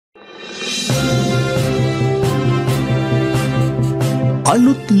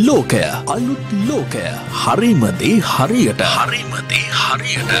අලුත් ලෝකය හරිම දේ හරියට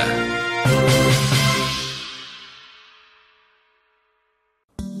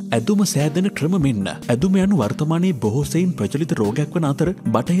ඇදුම සෑදෙන ක්‍රම මෙන්න. ඇදුම යනු වර්තමානයේ බොහෝ සෙයින් ප්‍රචලිත රෝගයක් වන අතර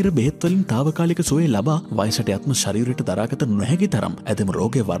බටහිර බෙහෙත් වලින් తాවකාලික සුවය ලබා වයසට යත්ම ශරීරයට දරාගත නොහැකි තරම් ඇදුම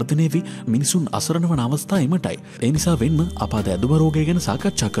රෝගය වර්ධනය වී මිනිසුන් අසරණ වන අවස්ථා එමටයි. ඒ නිසා වෙන්ම අප අද ඇදුම රෝගය ගැන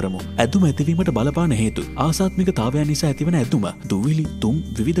සාකච්ඡා කරමු. ඇදුම ඇතිවීමට බලපාන හේතු. ආසාත්මිකතාවයන් නිසා ඇතිවන ඇදුම, දුවිලි, තුම්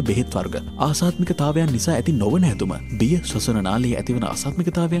විවිධ බෙහෙත් වර්ග. ආසාත්මිකතාවයන් නිසා ඇති නොවන ඇදුම, බිය ශ්වසන නාලයේ ඇතිවන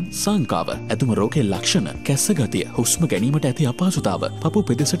ආසාත්මිකතාවයන්, සංකාව, ඇදුම රෝගයේ ලක්ෂණ, කැස්ස ගතිය, හුස්ම ගැනීමට ඇති අපහසුතාව, පපු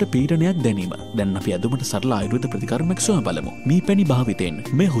පෙදෙසට පීඩනයක් දැනීම. දැන් අපි ඇදුමට සරල ආයුර්වේද ප්‍රතිකර්මයක් සොයා බලමු. මීපැණි භාවිතයෙන්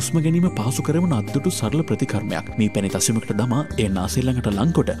මේ හුස්ම ගැනීම පහසු කරන අද්දුටු සරල ප්‍රතිකර්මයක්. මීපැණි තසුමකට දමා ඒ නාසය ළඟට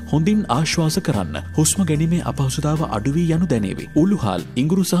ලංකොට හොඳින් ආශ්වාස කරන්න. හුස්ම ගැනීමේ අපහසුතාව අඩු වී යනු දැනේවි. උළුහල්,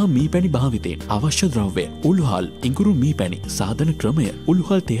 ඉඟුරු සහ මීපැණි භාවිතයෙන් අවශ්‍ය ද්‍රව්‍ය. උළුහල්, ඉඟුරු, මීපැණි. සාධන ක්‍රමය: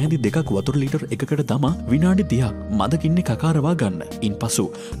 උළුහල් තේ හැඳි 2ක් වතුර ලීටර් 1කට දමා විනාඩි 30ක් මදකින්නේ කකාරවා ගන්න. ඉන්පසු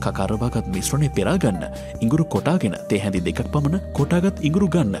කකාරවාගත් මිශ්‍රණය පෙරා ගන්න. ඉඟුරු කොටාගෙන තේ හැඳි 2ක් පමණ කොටාගත් ඉඟුරු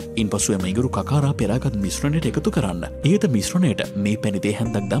ගන්න. ඉන්පසු එම ඉඟුරු කකාරා පෙරාගත් මිශ්‍රණයට එකතු කරන්න. ඊට මිශ්‍රණයට මේ පැණි තේ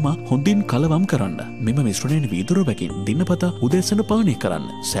හැන්දක් දමා හොඳින් කලවම් කරන්න. මෙම මිශ්‍රණයෙන් වීදුරුවකින් දිනපතා උදෑසන පානය කරන්න.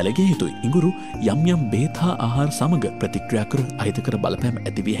 සැලකිය යුතුයි. ඉඟුරු යම් යම් බෙහෙත් හා ආහාර සමග ප්‍රතික්‍රියා කර අහිතකර බලපෑම්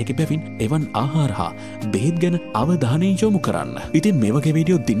ඇති විය හැකි බැවින් එවන් ආහාර හා බෙහෙත් ගැන අවධානය යොමු කරන්න. ඉතින් මේ වගේ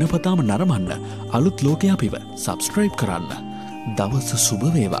වීඩියෝ දිනපතාම නරඹන්න අලුත් ලෝකය අපිව සබ්ස්ක්‍රයිබ් කරන්න. දවස සුබ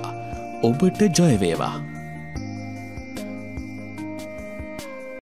වේවා. ඔබට ජය වේවා.